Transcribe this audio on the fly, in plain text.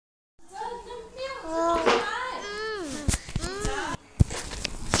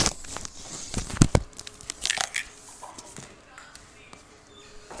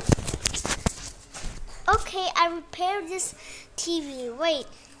Wait.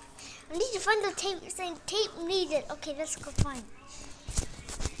 I need to find the tape saying tape needed. Okay, let's go find.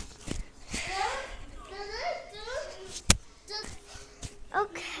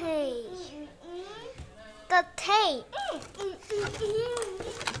 Okay. The tape.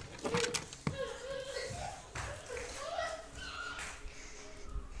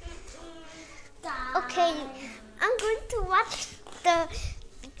 Okay, I'm going to watch the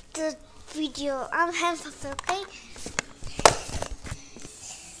video. I'm hands okay?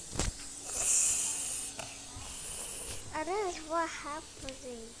 I don't know what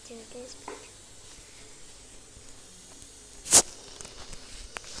happening to this video.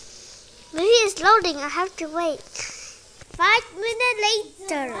 Maybe it's loading. I have to wait. 5 minutes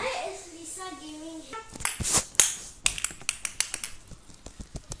later. Why is Lisa giving him?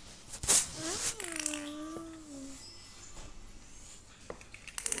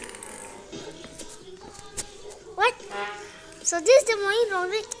 What? So this is the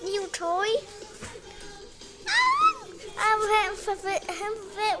my new toy? I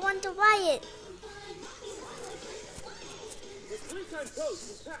have want to buy it.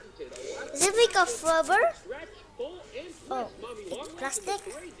 Is it make of rubber? Oh, it's plastic.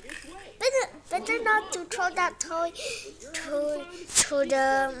 Better not to throw that toy to the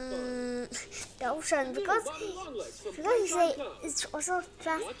ocean because he say it's also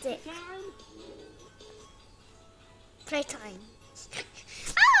plastic. Playtime.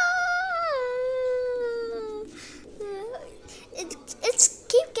 It's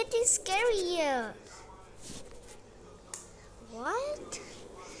keep getting scarier. What?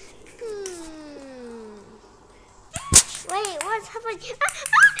 Wait, what's happening?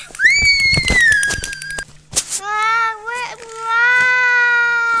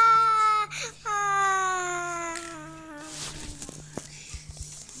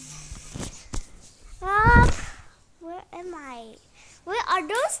 Where am I? Where are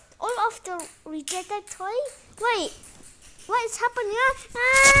those? All of the rejected toys? Wait, what is happening?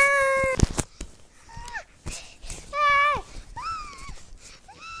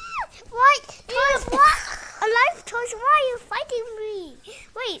 What? Toys, what? Alive toys, why are you fighting me?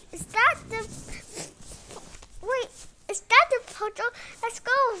 Wait, is that the photo? Let's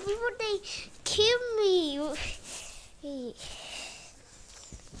go before they kill me.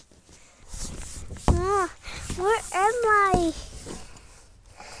 Where am I?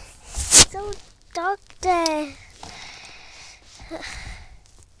 So dark there.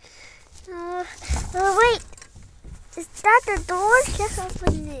 Wait, is that the door? Just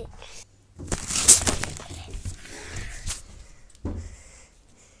open it.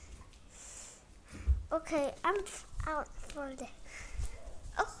 Okay, I'm out for the.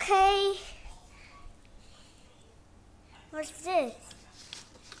 Okay. What's this?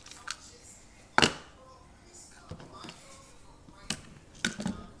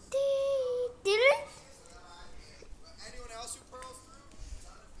 Dylan? Anyone else who pearls?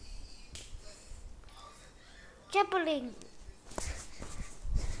 Jabbling.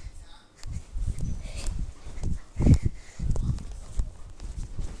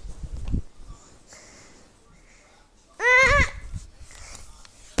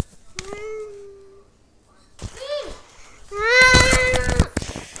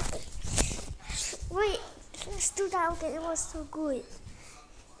 Wait, let's do that again. It was so good.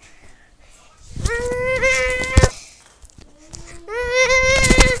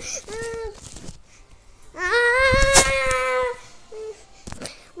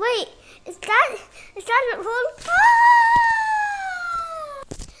 Wait, is that a hole?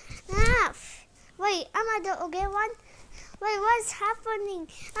 Wait, am I the okay one? Wait, what's happening?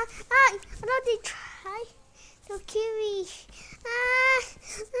 I thought they tried to kill me.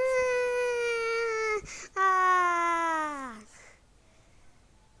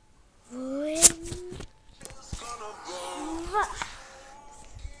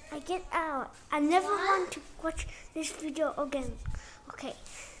 I get out. I never want to watch this video again. Okay.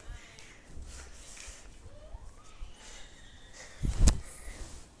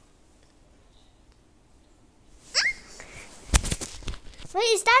 Wait,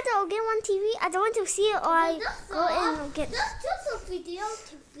 is that the Again One TV? I don't want to see it, or I go in and get. That's just a video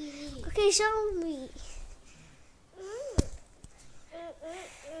TV. Okay, show me.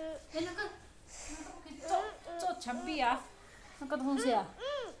 做墙壁啊，那个东西啊，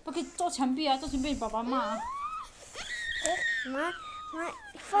不可以做墙壁啊，做墙壁爸爸骂啊。妈，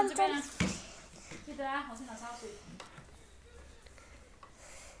这放在边啊，记得啊，我去拿茶水。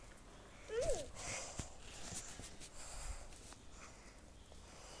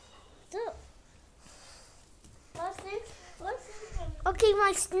Okay,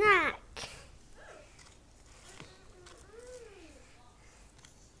 my snack.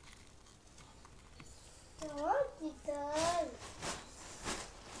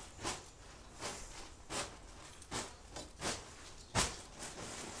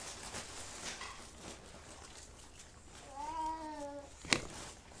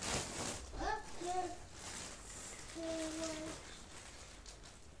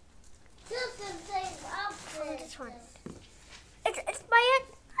 one?